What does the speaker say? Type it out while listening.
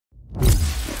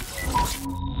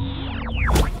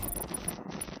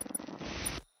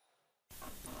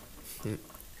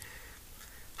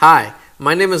Hi,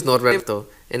 my name is Norberto,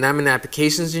 and I'm an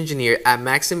applications engineer at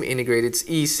Maxim Integrated's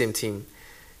eSIM team.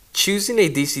 Choosing a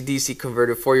DC-DC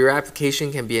converter for your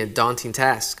application can be a daunting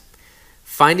task.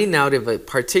 Finding out if a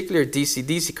particular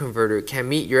DC-DC converter can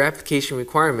meet your application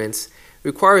requirements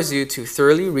requires you to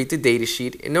thoroughly read the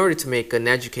datasheet in order to make an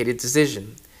educated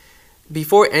decision.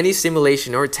 Before any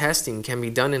simulation or testing can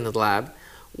be done in the lab,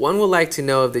 one would like to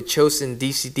know if the chosen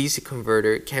DC-DC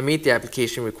converter can meet the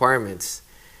application requirements.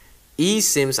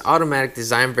 eSIM's automatic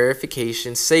design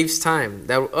verification saves time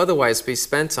that would otherwise be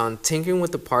spent on tinkering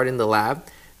with the part in the lab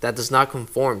that does not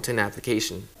conform to an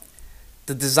application.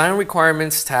 The Design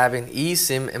Requirements tab in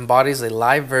eSIM embodies a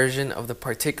live version of the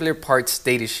particular part's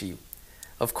datasheet.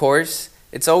 Of course,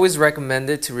 it's always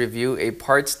recommended to review a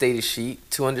part's datasheet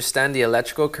to understand the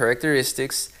electrical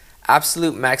characteristics,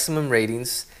 absolute maximum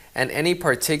ratings, and any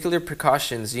particular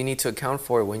precautions you need to account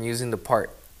for when using the part.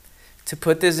 To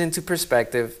put this into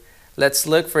perspective, let's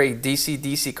look for a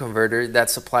DC-DC converter that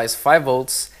supplies 5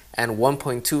 volts and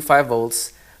 1.25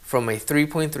 volts from a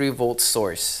 3.3 volt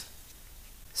source.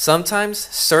 Sometimes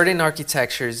certain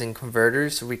architectures and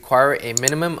converters require a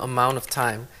minimum amount of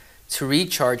time to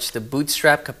recharge the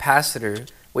bootstrap capacitor,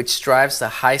 which drives the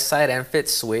high side and fit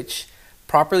switch,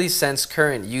 properly sense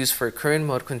current used for current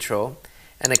mode control,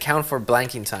 and account for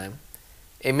blanking time.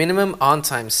 A minimum on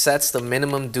time sets the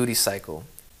minimum duty cycle.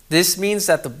 This means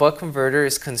that the buck converter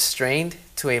is constrained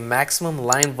to a maximum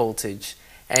line voltage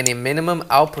and a minimum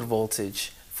output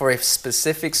voltage for a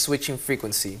specific switching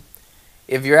frequency.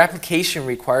 If your application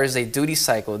requires a duty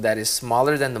cycle that is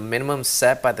smaller than the minimum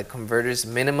set by the converter's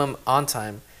minimum on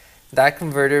time, that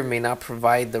converter may not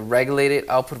provide the regulated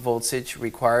output voltage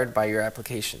required by your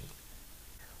application.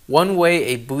 One way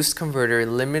a boost converter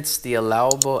limits the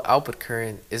allowable output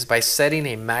current is by setting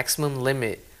a maximum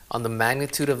limit on the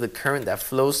magnitude of the current that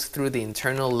flows through the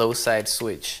internal low side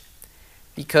switch.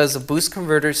 Because a boost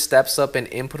converter steps up in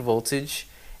input voltage,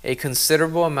 a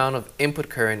considerable amount of input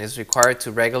current is required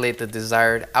to regulate the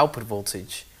desired output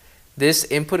voltage. This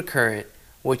input current,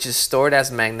 which is stored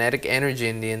as magnetic energy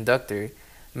in the inductor,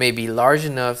 may be large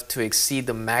enough to exceed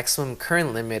the maximum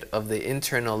current limit of the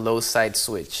internal low side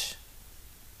switch.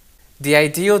 The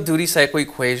ideal duty cycle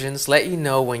equations let you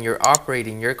know when you're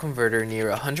operating your converter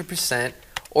near 100%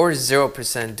 or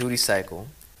 0% duty cycle.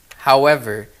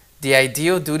 However, the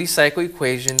ideal duty cycle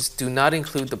equations do not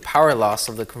include the power loss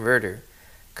of the converter.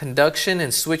 Conduction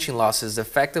and switching losses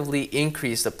effectively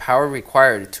increase the power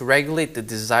required to regulate the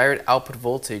desired output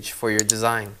voltage for your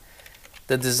design.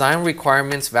 The design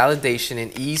requirements validation in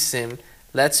eSIM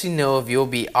lets you know if you'll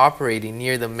be operating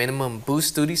near the minimum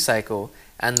boost duty cycle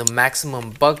and the maximum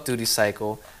buck duty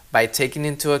cycle by taking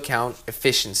into account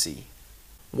efficiency.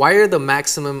 Why are the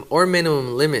maximum or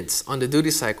minimum limits on the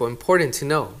duty cycle important to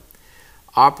know?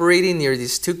 Operating near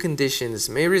these two conditions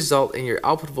may result in your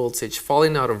output voltage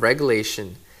falling out of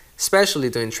regulation, especially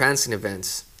during transient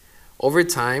events. Over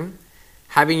time,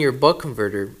 having your buck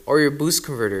converter or your boost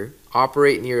converter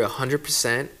operate near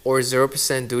 100% or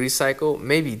 0% duty cycle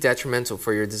may be detrimental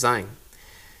for your design.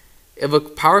 If a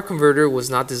power converter was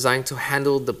not designed to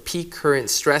handle the peak current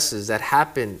stresses that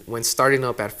happen when starting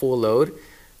up at full load,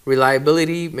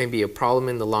 reliability may be a problem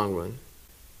in the long run.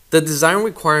 The Design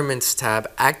Requirements tab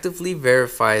actively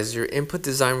verifies your input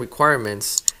design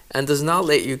requirements and does not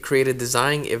let you create a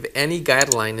design if any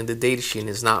guideline in the datasheet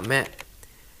is not met.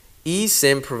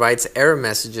 eSIM provides error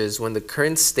messages when the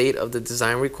current state of the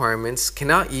design requirements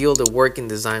cannot yield a working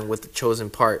design with the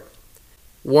chosen part.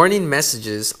 Warning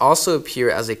messages also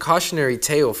appear as a cautionary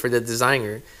tale for the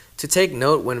designer to take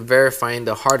note when verifying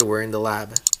the hardware in the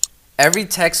lab. Every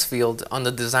text field on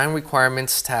the Design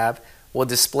Requirements tab will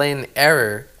display an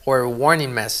error or a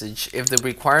warning message if the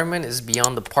requirement is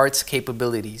beyond the part's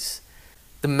capabilities.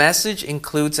 The message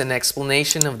includes an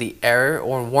explanation of the error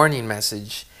or warning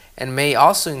message and may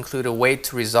also include a way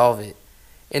to resolve it.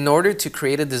 In order to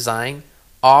create a design,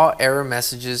 all error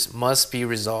messages must be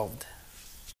resolved.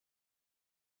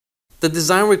 The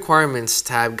Design Requirements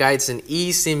tab guides an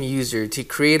eSIM user to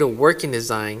create a working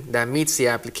design that meets the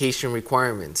application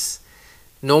requirements.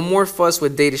 No more fuss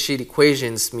with datasheet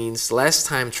equations means less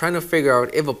time trying to figure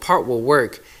out if a part will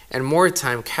work and more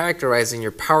time characterizing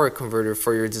your power converter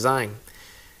for your design.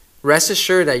 Rest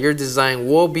assured that your design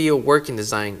will be a working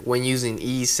design when using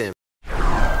eSIM.